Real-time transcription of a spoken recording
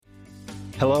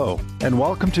Hello, and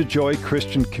welcome to Joy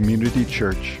Christian Community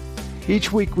Church.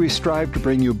 Each week we strive to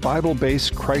bring you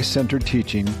Bible-based, Christ-centered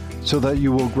teaching so that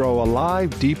you will grow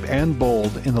alive, deep, and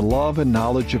bold in the love and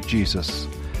knowledge of Jesus.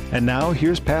 And now,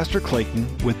 here's Pastor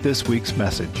Clayton with this week's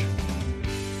message.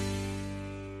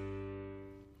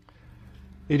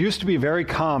 It used to be very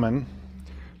common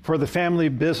for the family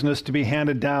business to be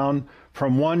handed down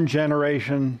from one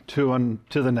generation to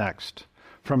the next,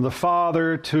 from the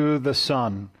father to the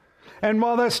son. And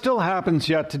while that still happens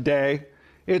yet today,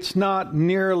 it's not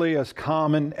nearly as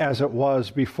common as it was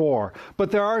before.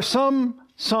 But there are some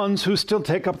sons who still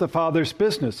take up the father's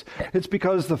business. It's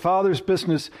because the father's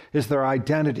business is their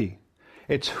identity.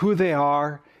 It's who they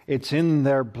are. It's in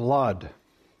their blood.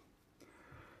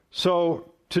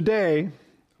 So today,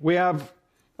 we have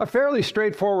a fairly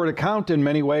straightforward account in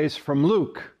many ways from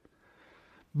Luke.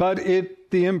 But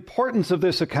the importance of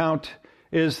this account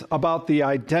is about the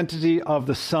identity of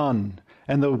the Son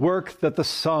and the work that the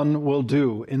Son will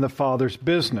do in the Father's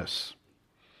business.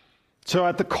 So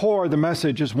at the core, the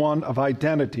message is one of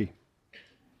identity.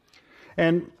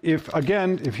 And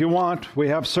if you want, we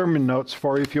have sermon notes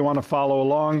for you if you want to follow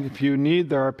along. If you need,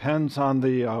 there are pens on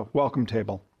the welcome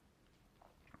table.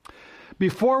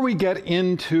 Before we get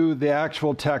into the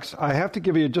actual text, I have to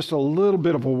give you just a little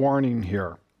bit of a warning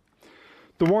here.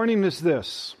 The warning is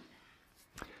this.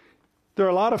 There are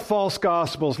a lot of false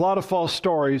gospels, a lot of false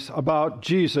stories about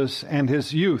Jesus and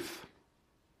his youth.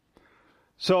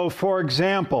 So, for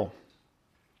example,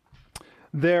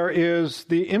 there is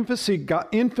the infancy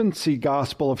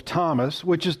gospel of Thomas,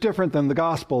 which is different than the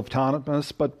gospel of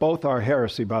Thomas, but both are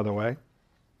heresy, by the way.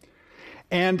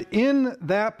 And in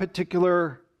that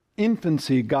particular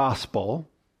infancy gospel,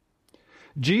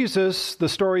 Jesus, the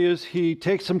story is, he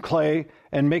takes some clay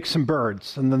and makes some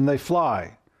birds, and then they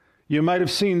fly. You might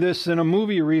have seen this in a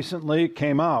movie recently, it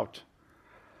came out.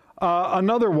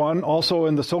 Another one, also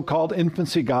in the so-called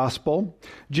infancy gospel,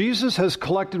 Jesus has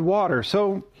collected water.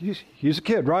 So he's a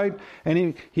kid, right?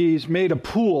 And he's made a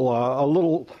pool, a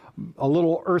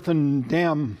little earthen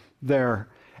dam there.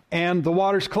 And the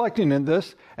water's collecting in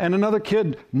this. And another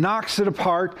kid knocks it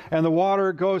apart and the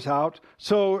water goes out.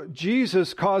 So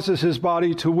Jesus causes his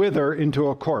body to wither into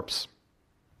a corpse.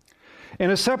 In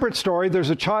a separate story, there's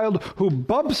a child who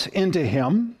bumps into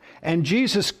him, and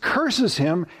Jesus curses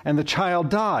him, and the child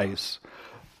dies.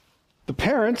 The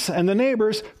parents and the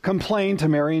neighbors complain to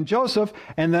Mary and Joseph,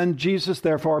 and then Jesus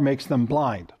therefore makes them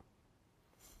blind.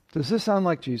 Does this sound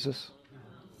like Jesus?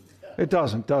 It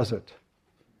doesn't, does it?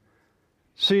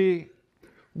 See,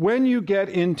 when you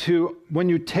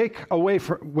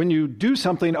do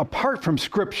something apart from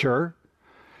Scripture,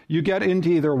 you get into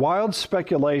either wild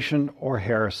speculation or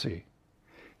heresy.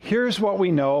 Here's what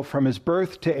we know from his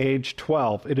birth to age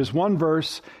 12. It is one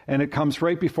verse, and it comes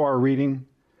right before our reading.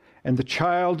 And the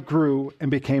child grew and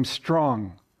became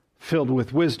strong, filled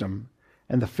with wisdom,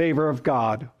 and the favor of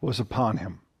God was upon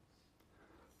him.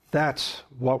 That's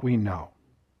what we know.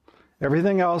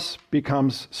 Everything else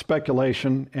becomes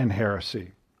speculation and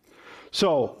heresy.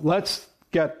 So let's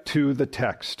get to the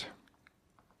text.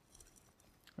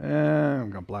 And I'm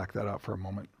going to black that out for a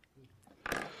moment.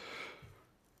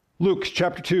 Luke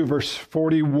chapter 2, verse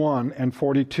 41 and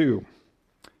 42.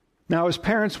 Now his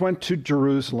parents went to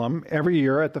Jerusalem every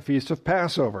year at the feast of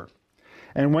Passover.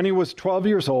 And when he was 12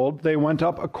 years old, they went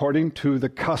up according to the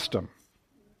custom.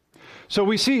 So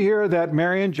we see here that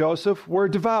Mary and Joseph were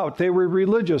devout. They were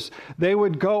religious. They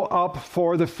would go up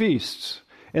for the feasts.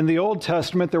 In the Old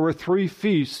Testament, there were 3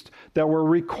 feasts that were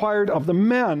required of the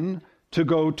men to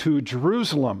go to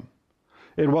Jerusalem.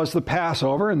 It was the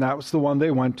Passover, and that was the one they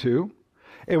went to.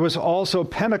 It was also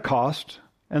Pentecost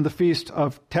and the Feast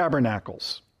of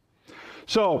Tabernacles.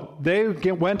 So they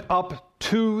went up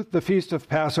to the Feast of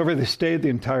Passover. They stayed the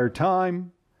entire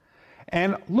time.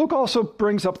 And Luke also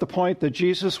brings up the point that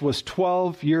Jesus was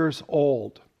 12 years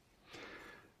old.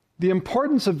 The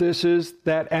importance of this is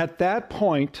that at that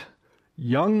point,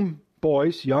 young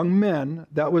boys, young men,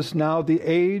 that was now the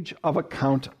age of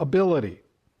accountability.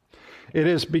 It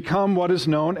has become what is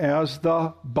known as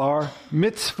the bar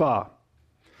mitzvah.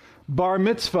 Bar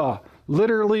mitzvah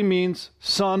literally means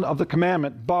son of the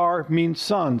commandment. Bar means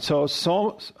son. So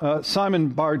Simon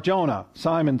bar Jonah,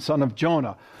 Simon son of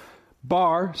Jonah.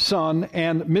 Bar, son,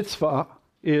 and mitzvah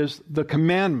is the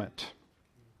commandment.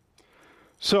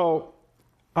 So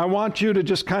I want you to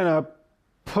just kind of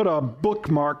put a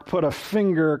bookmark, put a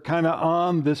finger kind of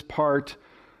on this part,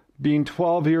 being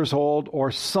 12 years old or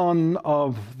son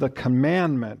of the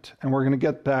commandment. And we're going to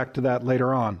get back to that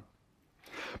later on.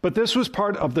 But this was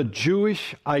part of the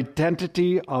Jewish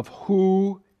identity of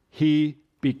who he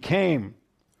became.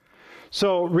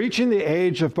 So reaching the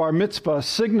age of bar mitzvah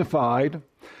signified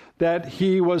that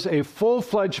he was a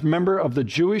full-fledged member of the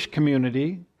Jewish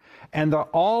community and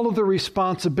all of the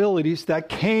responsibilities that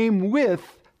came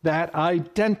with that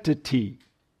identity.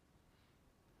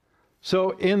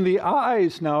 So in the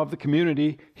eyes now of the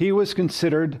community, he was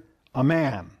considered a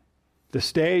man.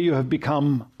 This day you have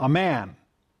become a man.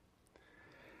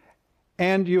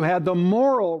 And you had the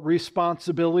moral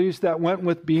responsibilities that went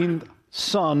with being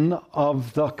son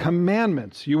of the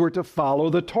commandments. You were to follow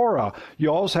the Torah. You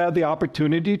also had the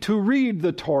opportunity to read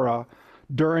the Torah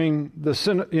in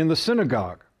the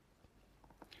synagogue.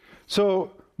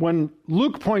 So when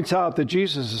Luke points out that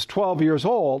Jesus is 12 years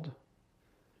old,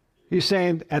 he's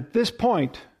saying at this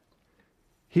point,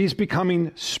 he's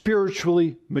becoming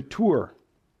spiritually mature.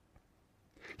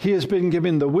 He has been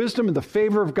given the wisdom and the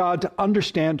favor of God to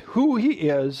understand who he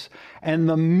is and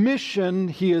the mission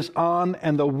he is on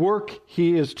and the work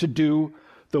he is to do,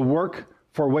 the work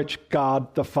for which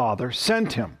God the Father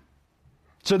sent him.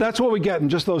 So that's what we get in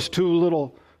just those two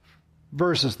little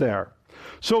verses there.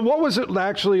 So what was it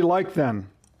actually like then?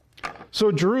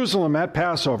 So Jerusalem at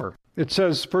Passover. It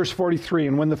says, verse 43,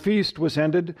 and when the feast was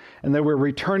ended and they were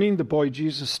returning, the boy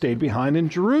Jesus stayed behind in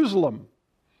Jerusalem.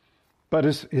 But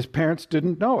his parents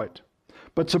didn't know it.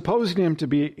 But supposing him to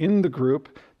be in the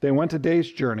group, they went a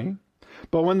day's journey.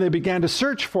 But when they began to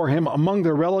search for him among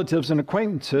their relatives and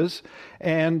acquaintances,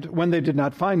 and when they did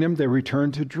not find him, they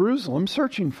returned to Jerusalem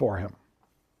searching for him.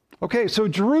 Okay, so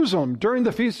Jerusalem, during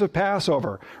the Feast of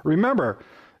Passover, remember,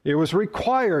 it was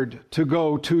required to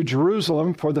go to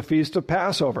Jerusalem for the Feast of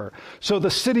Passover. So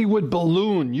the city would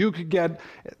balloon. You could get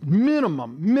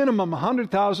minimum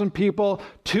 100,000 people,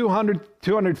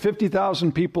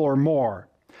 250,000 people or more.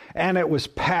 And it was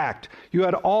packed. You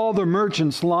had all the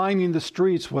merchants lining the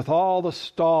streets with all the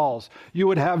stalls. You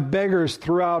would have beggars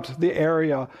throughout the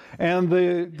area. And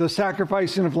the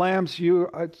sacrificing of lambs,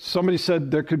 somebody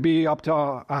said there could be up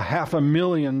to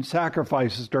 500,000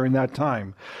 sacrifices during that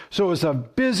time. So it was a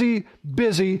busy,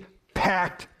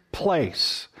 packed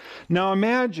place. Now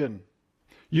imagine,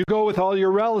 you go with all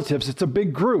your relatives. It's a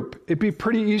big group. It'd be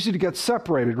pretty easy to get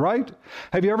separated, right?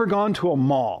 Have you ever gone to a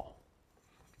mall?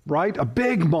 Right? A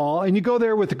big mall, and you go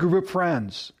there with a group of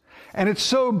friends. And it's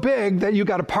so big that you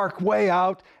got to park way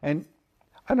out. And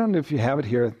I don't know if you have it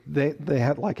here. They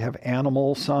have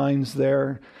animal signs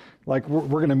there. Like, we're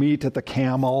going to meet at the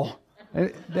Camel.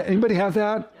 Anybody have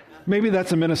that? Maybe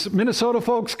that's a Minnesota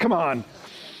folks? Come on.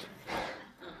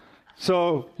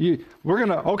 So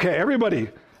okay, everybody,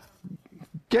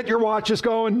 get your watches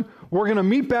going. We're going to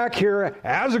meet back here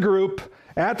as a group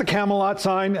at the Camelot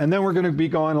sign, and then we're going to be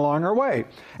going along our way.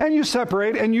 And you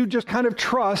separate, and you just kind of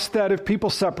trust that if people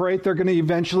separate, they're going to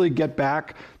eventually get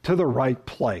back to the right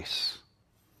place.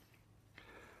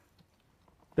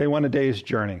 They went a day's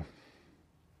journey,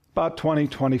 about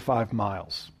 25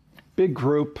 miles. Big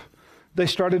group. They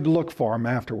started to look for him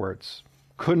afterwards.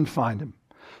 Couldn't find him.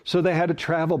 So they had to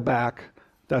travel back.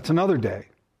 That's another day.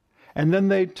 And then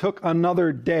they took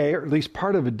another day, or at least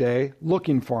part of a day,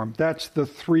 looking for him. That's the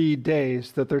 3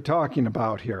 days that they're talking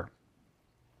about here.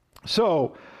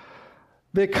 So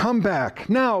they come back.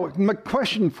 Now, my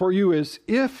question for you is,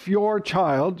 if your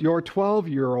child, your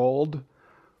 12-year-old,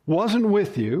 wasn't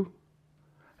with you,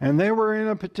 and they were in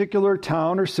a particular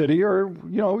town or city, or,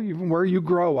 even where you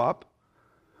grow up,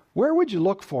 where would you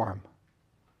look for him?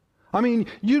 I mean,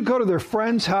 you'd go to their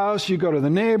friend's house, you go to the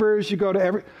neighbors, you go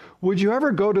to would you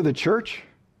ever go to the church?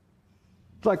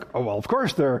 It's like, oh, well, of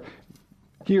course they're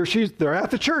at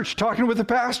the church talking with the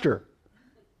pastor.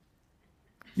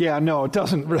 Yeah, no, it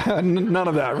doesn't, none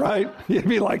of that, right? You'd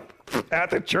be like, at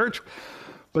the church?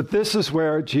 But this is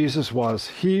where Jesus was.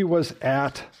 He was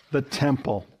at the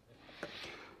temple.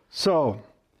 So,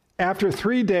 after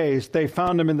 3 days, they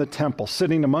found him in the temple,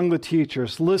 sitting among the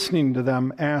teachers, listening to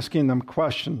them, asking them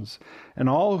questions. And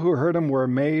all who heard him were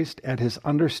amazed at his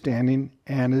understanding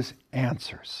and his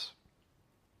answers.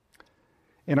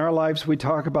 In our lives, we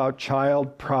talk about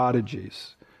child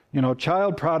prodigies.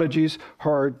 Child prodigies who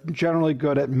are generally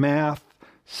good at math,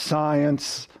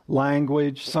 science,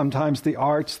 language, sometimes the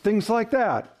arts, things like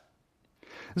that.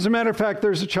 As a matter of fact,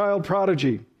 there's a child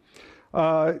prodigy.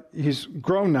 He's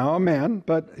grown now, a man,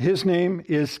 but his name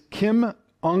is Kim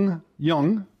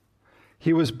Ung-young.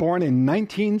 He was born in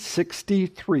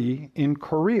 1963 in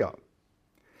Korea.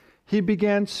 He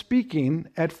began speaking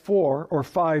at 4 or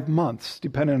 5 months,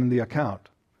 depending on the account.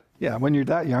 Yeah, when you're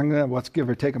that young, what's give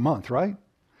or take a month, right?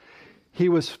 He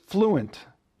was fluent.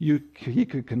 He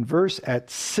could converse at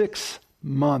 6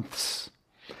 months.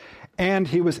 And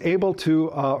he was able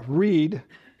to read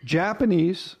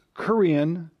Japanese,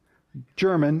 Korean,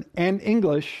 German, and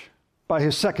English by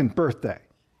his second birthday.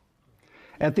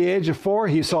 At the age of 4,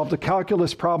 he solved a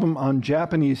calculus problem on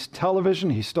Japanese television.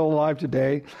 He's still alive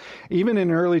today. Even in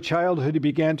early childhood, he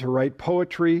began to write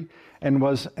poetry and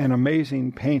was an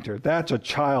amazing painter. That's a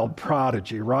child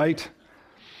prodigy, right?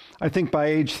 I think by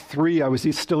age 3, I was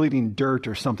still eating dirt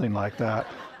or something like that.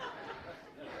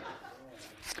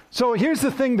 So here's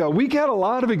the thing, though. We get a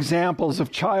lot of examples of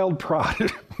child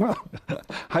prodigy. Well,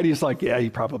 Heidi's like, yeah, he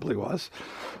probably was.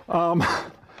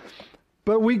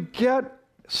 But we get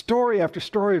story after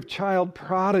story of child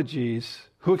prodigies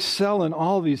who excel in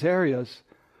all these areas.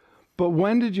 But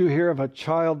when did you hear of a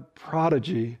child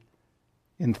prodigy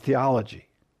in theology?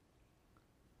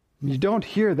 You don't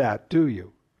hear that, do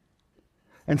you?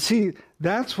 And see,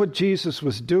 that's what Jesus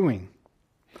was doing.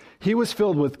 He was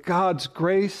filled with God's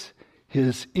grace,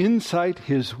 his insight,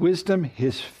 his wisdom,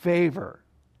 his favor.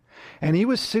 And he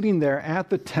was sitting there at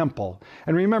the temple.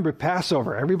 And remember,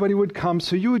 Passover, everybody would come,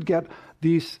 so you would get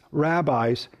these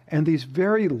rabbis and these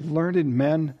very learned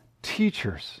men,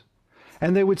 teachers.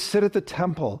 And they would sit at the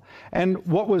temple. And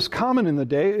what was common in the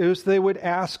day is they would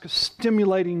ask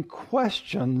stimulating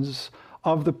questions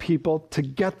of the people to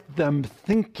get them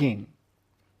thinking.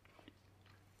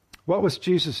 What was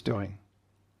Jesus doing?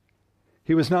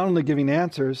 He was not only giving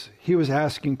answers, he was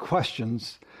asking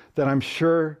questions that I'm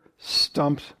sure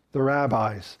stumped the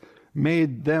rabbis,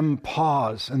 made them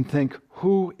pause and think,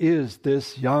 who is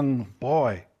this young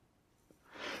boy?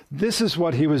 This is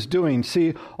what he was doing.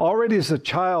 See, already as a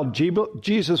child,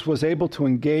 Jesus was able to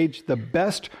engage the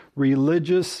best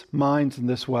religious minds in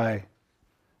this way.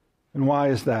 And why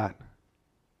is that?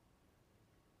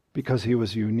 Because he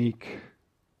was unique.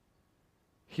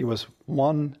 He was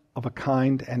one of a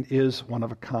kind and is one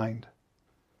of a kind.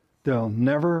 There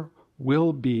never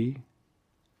will be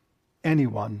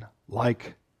anyone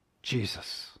like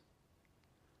Jesus.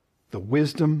 The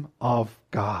wisdom of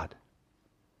God.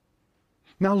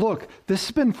 Now look, this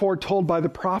has been foretold by the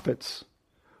prophets.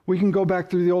 We can go back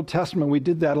through the Old Testament. We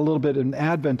did that a little bit in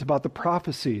Advent about the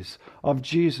prophecies of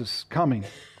Jesus coming.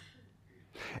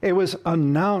 It was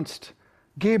announced.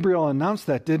 Gabriel announced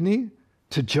that, didn't he?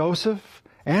 To Joseph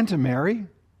and to Mary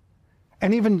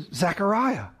and even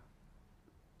Zechariah.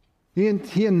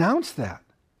 He announced that.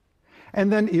 And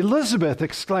then Elizabeth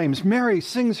exclaims, Mary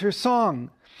sings her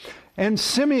song. And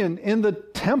Simeon in the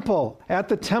temple, at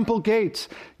the temple gates,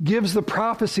 gives the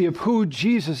prophecy of who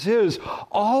Jesus is.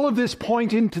 All of this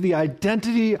pointing to the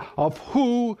identity of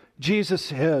who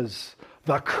Jesus is.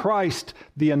 The Christ,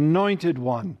 the Anointed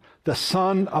One, the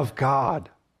Son of God.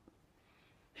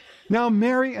 Now,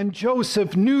 Mary and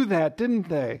Joseph knew that, didn't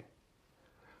they?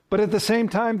 But at the same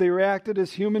time, they reacted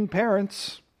as human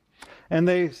parents. And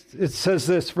it says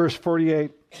this, verse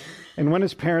 48, and when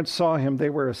his parents saw him, they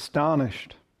were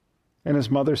astonished. And his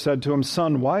mother said to him,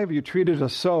 Son, why have you treated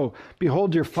us so?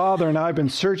 Behold, your father and I have been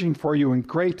searching for you in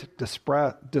great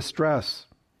distress.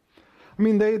 I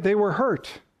mean, they were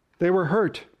hurt. They were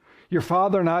hurt. Your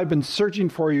father and I have been searching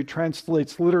for you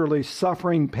translates literally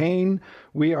suffering, pain.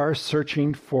 We are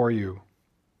searching for you.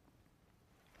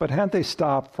 But hadn't they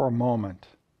stopped for a moment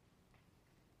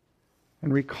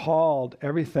and recalled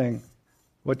everything,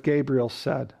 what Gabriel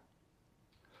said,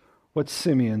 what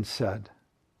Simeon said,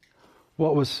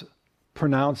 what was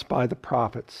pronounced by the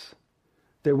prophets,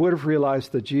 they would have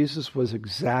realized that Jesus was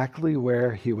exactly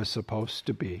where he was supposed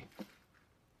to be.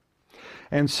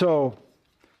 And so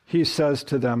he says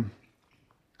to them,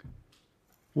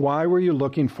 why were you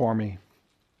looking for me?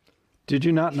 Did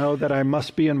you not know that I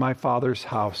must be in my Father's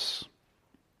house?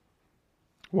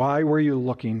 Why were you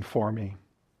looking for me?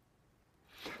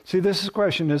 See, this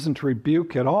question isn't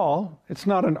rebuke at all. It's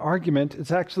not an argument.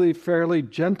 It's actually fairly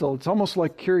gentle. It's almost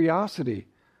like curiosity.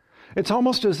 It's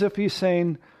almost as if he's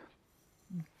saying,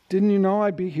 didn't you know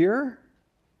I'd be here?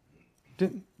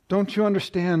 Don't you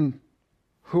understand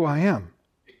who I am?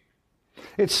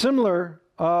 It's similar,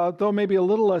 though maybe a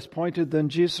little less pointed than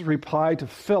Jesus' reply to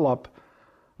Philip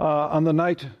on the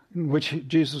night in which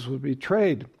Jesus was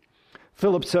betrayed.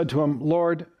 Philip said to him,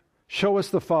 Lord, show us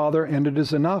the Father, and it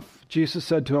is enough. Jesus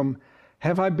said to him,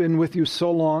 have I been with you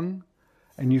so long,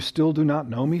 and you still do not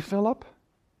know me, Philip?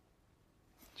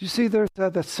 Do you see there's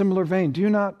that similar vein? Do you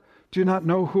not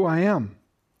know who I am?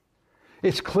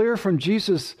 It's clear from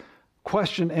Jesus'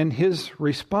 question and his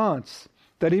response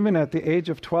that even at the age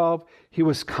of 12, he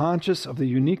was conscious of the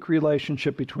unique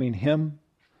relationship between him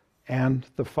and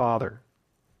the Father.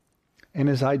 And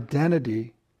his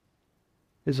identity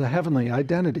is a heavenly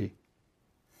identity.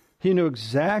 He knew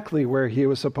exactly where he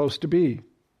was supposed to be.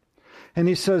 And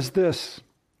he says this,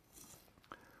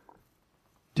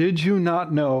 did you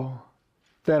not know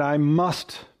that I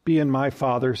must be in my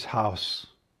Father's house?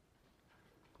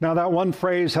 Now, that one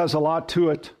phrase has a lot to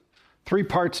it, 3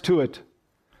 parts to it.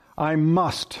 I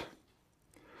must.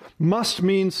 Must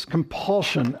means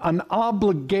compulsion, an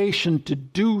obligation to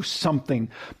do something.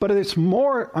 But it's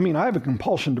more, I have a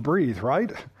compulsion to breathe,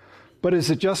 right? But is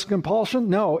it just compulsion?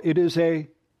 No, it is a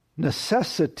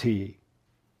necessity.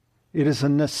 It is a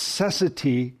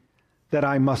necessity that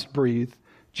I must breathe.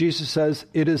 Jesus says,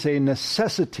 it is a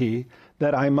necessity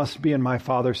that I must be in my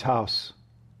Father's house.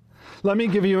 Let me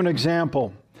give you an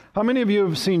example. How many of you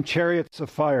have seen Chariots of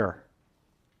Fire?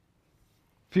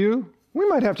 Few? We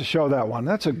might have to show that one.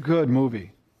 That's a good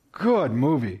movie. Good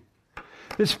movie.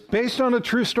 It's based on a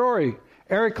true story.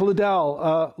 Eric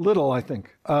Liddell,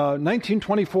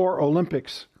 1924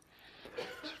 Olympics.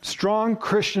 Strong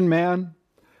Christian man,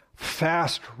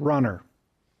 fast runner.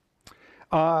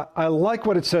 I like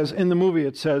what it says in the movie.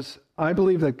 It says, I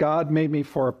believe that God made me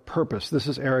for a purpose. This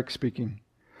is Eric speaking.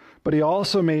 But he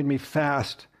also made me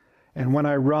fast. And when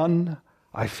I run,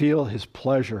 I feel his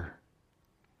pleasure.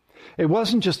 It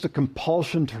wasn't just a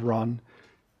compulsion to run.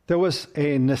 There was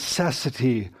a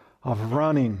necessity of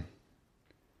running.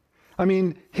 By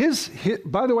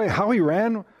the way, how he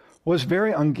ran was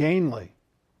very ungainly.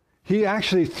 He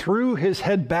actually threw his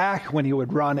head back when he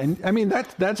would run. And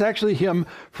that's actually him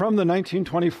from the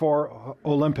 1924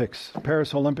 Olympics,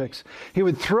 Paris Olympics. He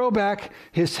would throw back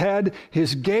his head.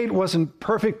 His gait wasn't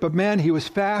perfect, but man, he was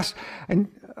fast. And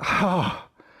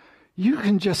you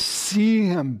can just see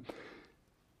him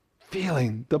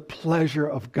feeling the pleasure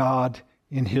of God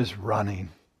in his running.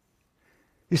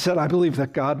 He said, I believe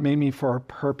that God made me for a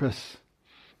purpose,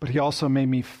 but he also made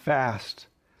me fast.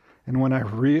 And when I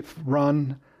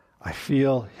run, I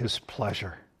feel his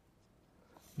pleasure.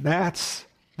 That's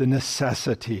the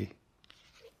necessity.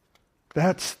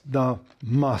 That's the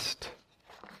must.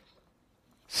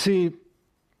 See,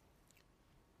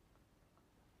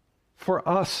 for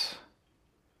us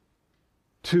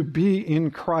to be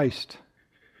in Christ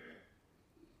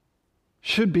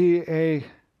should be a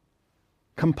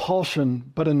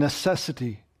compulsion, but a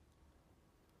necessity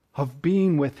of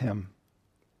being with him,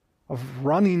 of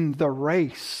running the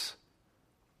race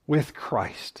with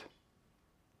Christ.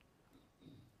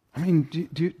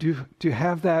 Do you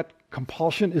have that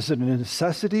compulsion? Is it a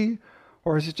necessity,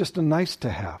 or is it just a nice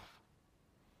to have?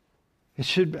 It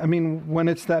should, when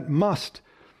it's that must,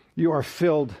 you are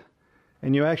filled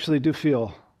and you actually do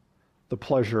feel the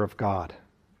pleasure of God.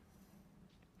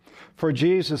 For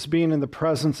Jesus, being in the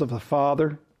presence of the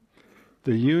Father,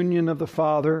 the union of the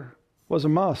Father was a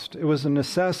must. It was a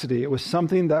necessity. It was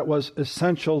something that was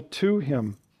essential to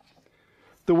him.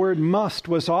 The word must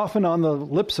was often on the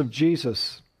lips of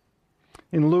Jesus.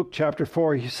 In Luke chapter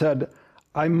 4, he said,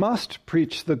 I must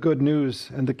preach the good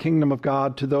news and the kingdom of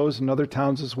God to those in other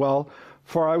towns as well,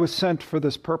 for I was sent for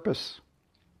this purpose.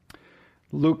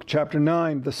 Luke chapter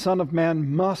 9, the Son of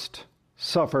Man must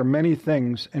suffer many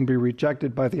things and be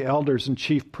rejected by the elders and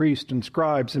chief priests and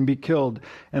scribes and be killed,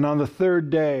 and on the third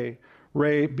day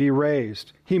be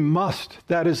raised. He must.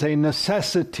 That is a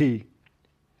necessity.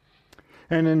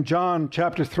 And in John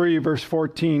chapter 3, verse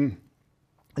 14,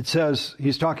 it says,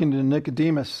 he's talking to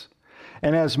Nicodemus,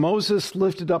 and as Moses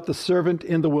lifted up the servant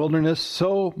in the wilderness,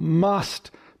 so must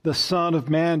the Son of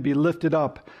Man be lifted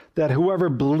up, that whoever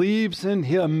believes in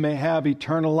him may have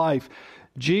eternal life.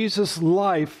 Jesus'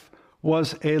 life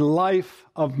was a life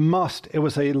of must. It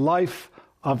was a life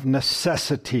of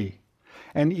necessity.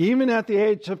 And even at the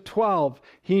age of 12,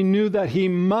 he knew that he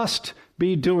must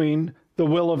be doing the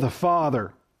will of the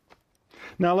Father.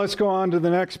 Now let's go on to the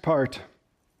next part.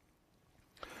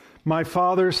 My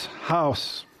Father's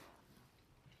house.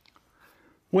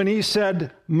 When he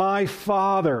said, my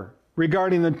Father,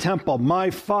 regarding the temple, my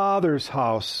Father's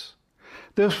house,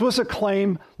 this was a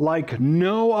claim like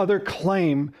no other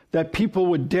claim that people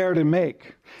would dare to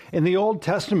make. In the Old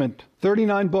Testament,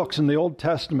 39 books in the Old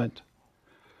Testament,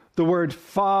 the word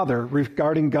Father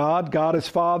regarding God, God as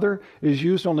Father, is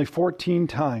used only 14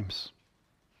 times.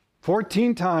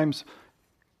 14 times,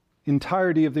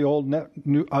 entirety of the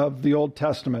Old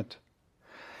Testament.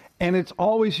 And it's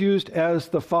always used as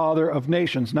the Father of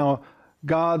nations. Now,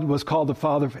 God was called the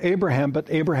Father of Abraham, but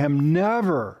Abraham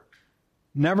never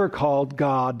called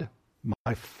God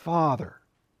my Father.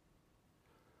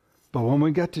 But when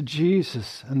we get to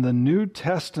Jesus and the New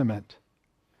Testament,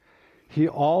 he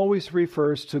always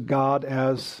refers to God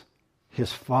as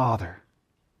his Father.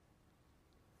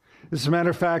 As a matter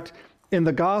of fact, in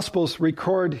the Gospels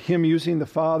record him using the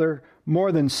Father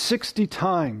more than 60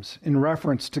 times in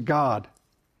reference to God.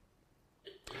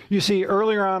 You see,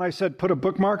 earlier on I said put a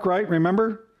bookmark, right?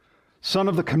 Remember? Son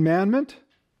of the commandment,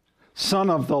 son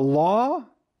of the law.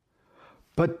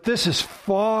 But this is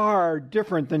far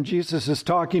different than Jesus is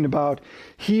talking about.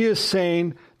 He is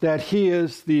saying that he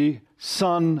is the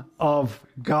Son of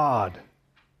God.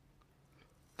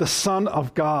 The Son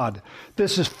of God.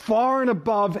 This is far and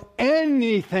above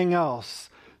anything else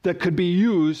that could be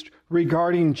used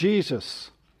regarding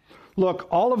Jesus. Look,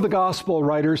 all of the gospel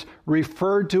writers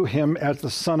referred to him as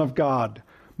the Son of God.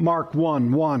 Mark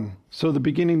 1:1, so the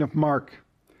beginning of Mark,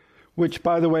 which,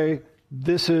 by the way,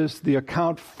 this is the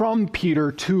account from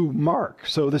Peter to Mark.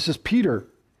 So this is Peter.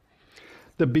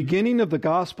 The beginning of the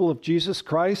gospel of Jesus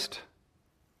Christ,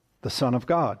 the Son of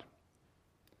God.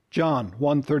 John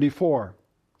 1:34.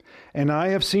 And I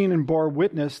have seen and bore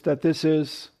witness that this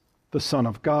is the Son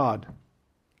of God.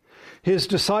 His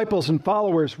disciples and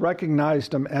followers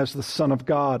recognized him as the Son of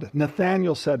God.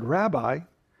 Nathanael said, Rabbi,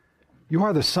 you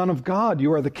are the Son of God.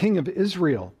 You are the King of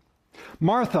Israel.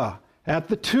 Martha, at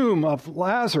the tomb of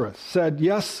Lazarus, said,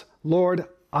 Yes, Lord,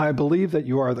 I believe that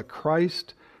you are the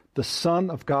Christ, the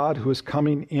Son of God who is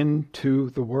coming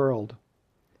into the world.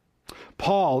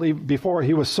 Paul, even before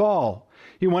he was Saul,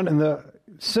 he went in the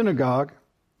synagogue,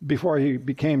 before he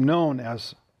became known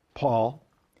as Paul,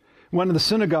 went to the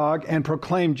synagogue and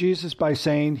proclaimed Jesus by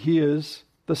saying he is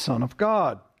the Son of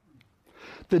God.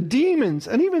 The demons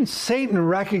and even Satan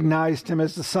recognized him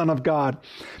as the Son of God.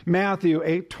 Matthew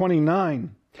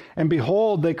 8:29. And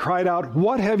behold, they cried out,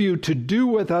 What have you to do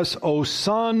with us, O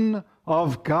Son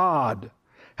of God?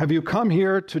 Have you come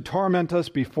here to torment us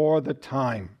before the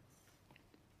time?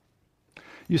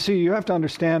 You see, you have to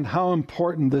understand how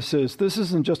important this is. This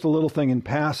isn't just a little thing in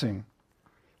passing.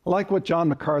 Like what John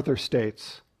MacArthur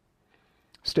states.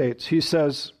 He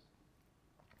says,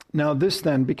 Now this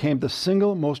then became the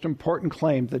single most important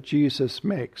claim that Jesus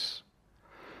makes.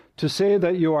 To say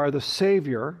that you are the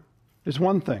Savior is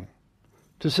one thing.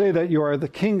 To say that you are the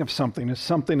king of something is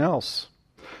something else.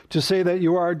 To say that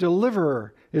you are a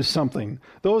deliverer is something.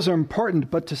 Those are important,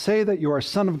 but to say that you are a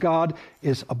Son of God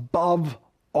is above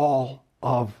all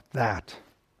of that.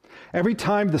 Every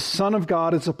time the Son of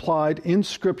God is applied in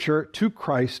Scripture to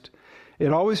Christ,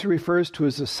 it always refers to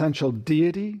his essential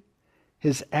deity,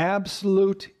 his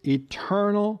absolute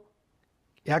eternal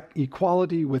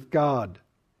equality with God.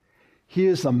 He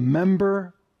is a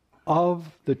member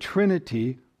of the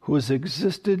Trinity who has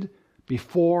existed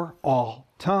before all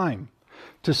time.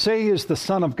 To say he is the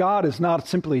Son of God is not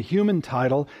simply a human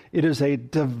title, it is a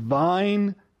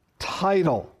divine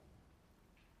title.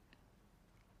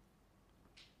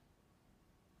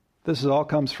 This all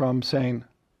comes from saying,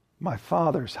 my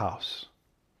Father's house.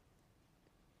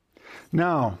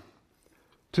 Now,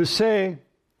 to say,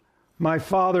 my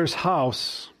Father's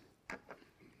house,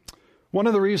 one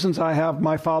of the reasons I have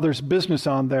my Father's business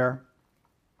on there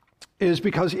is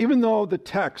because even though the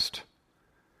text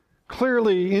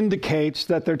clearly indicates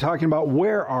that they're talking about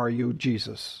where are you,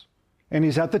 Jesus? And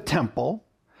he's at the temple.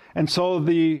 And so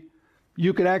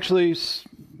you could actually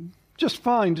just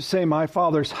fine to say my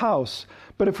Father's house.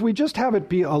 But if we just have it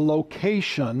be a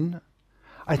location,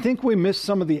 I think we miss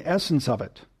some of the essence of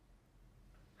it.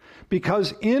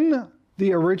 Because in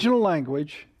the original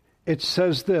language, it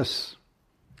says this,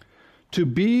 to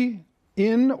be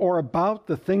in or about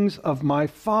the things of my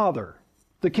Father.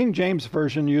 The King James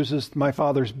Version uses my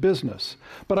Father's business.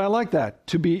 But I like that,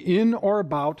 to be in or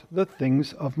about the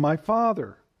things of my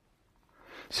Father.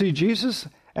 See, Jesus,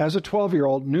 as a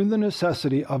 12-year-old, knew the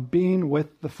necessity of being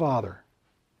with the Father,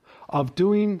 of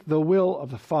doing the will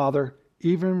of the Father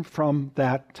even from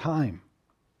that time.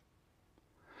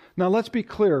 Now let's be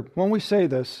clear, when we say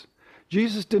this,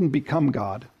 Jesus didn't become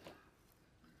God.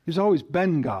 He's always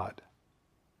been God.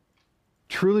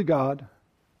 Truly God,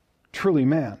 truly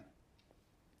man.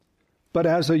 But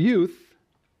as a youth,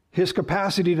 his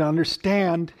capacity to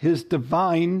understand his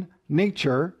divine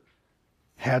nature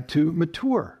had to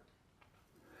mature.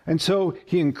 And so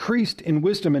he increased in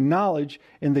wisdom and knowledge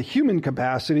in the human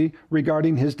capacity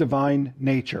regarding his divine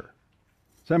nature.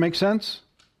 Does that make sense?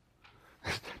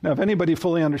 Now, if anybody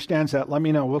fully understands that, let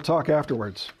me know. We'll talk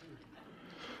afterwards.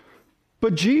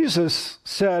 But Jesus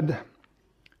said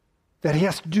that he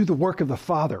has to do the work of the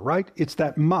Father, right? It's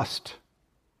that must.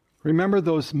 Remember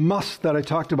those musts that I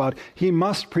talked about? He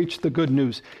must preach the good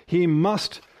news. He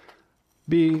must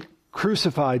be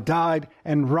crucified, died,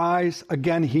 and rise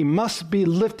again. He must be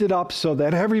lifted up so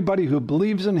that everybody who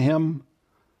believes in him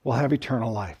will have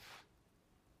eternal life.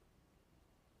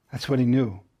 That's what he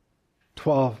knew,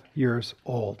 12 years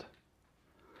old.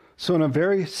 So in a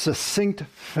very succinct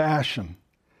fashion,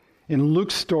 in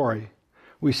Luke's story,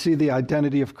 we see the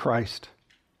identity of Christ.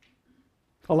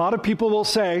 A lot of people will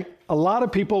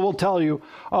tell you,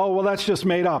 oh, well, that's just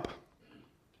made up.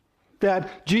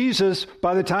 that Jesus,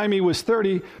 by the time he was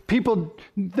 30,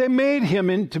 they made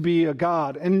him to be a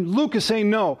God. And Luke is saying,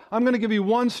 no, I'm going to give you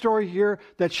one story here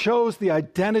that shows the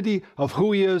identity of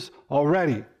who he is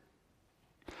already.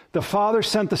 The Father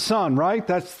sent the Son, right?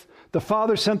 The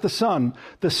Father sent the Son.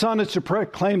 The Son is to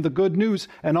proclaim the good news,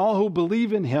 and all who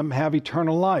believe in him have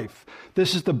eternal life.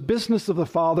 This is the business of the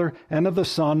Father and of the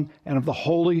Son and of the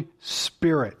Holy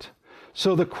Spirit.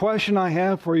 So the question I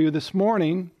have for you this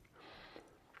morning,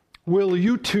 will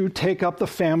you too take up the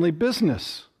family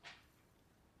business?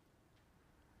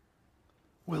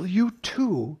 Will you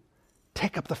too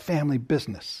take up the family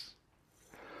business?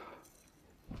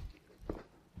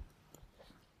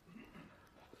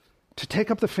 To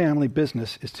take up the family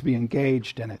business is to be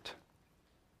engaged in it.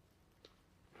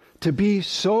 To be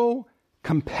so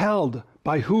compelled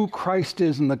by who Christ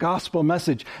is in the gospel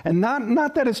message. And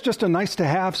not that it's just a nice to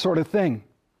have sort of thing,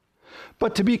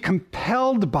 but to be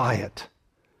compelled by it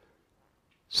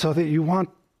so that you want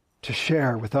to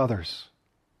share with others.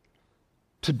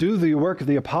 To do the work of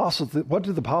the apostles. What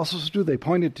did the apostles do? They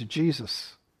pointed to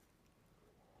Jesus.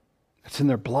 It's in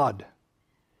their blood.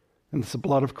 And it's the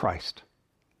blood of Christ.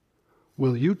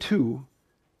 Will you too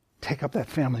take up that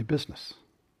family business?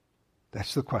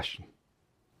 That's the question.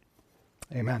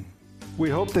 Amen. We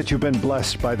hope that you've been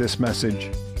blessed by this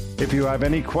message. If you have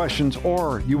any questions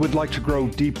or you would like to grow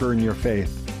deeper in your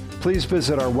faith, please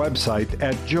visit our website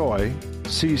at joyccc.com.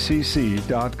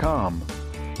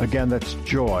 Again, that's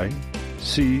joyccc.com.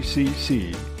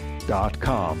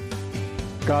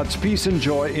 God's peace and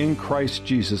joy in Christ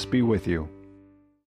Jesus be with you.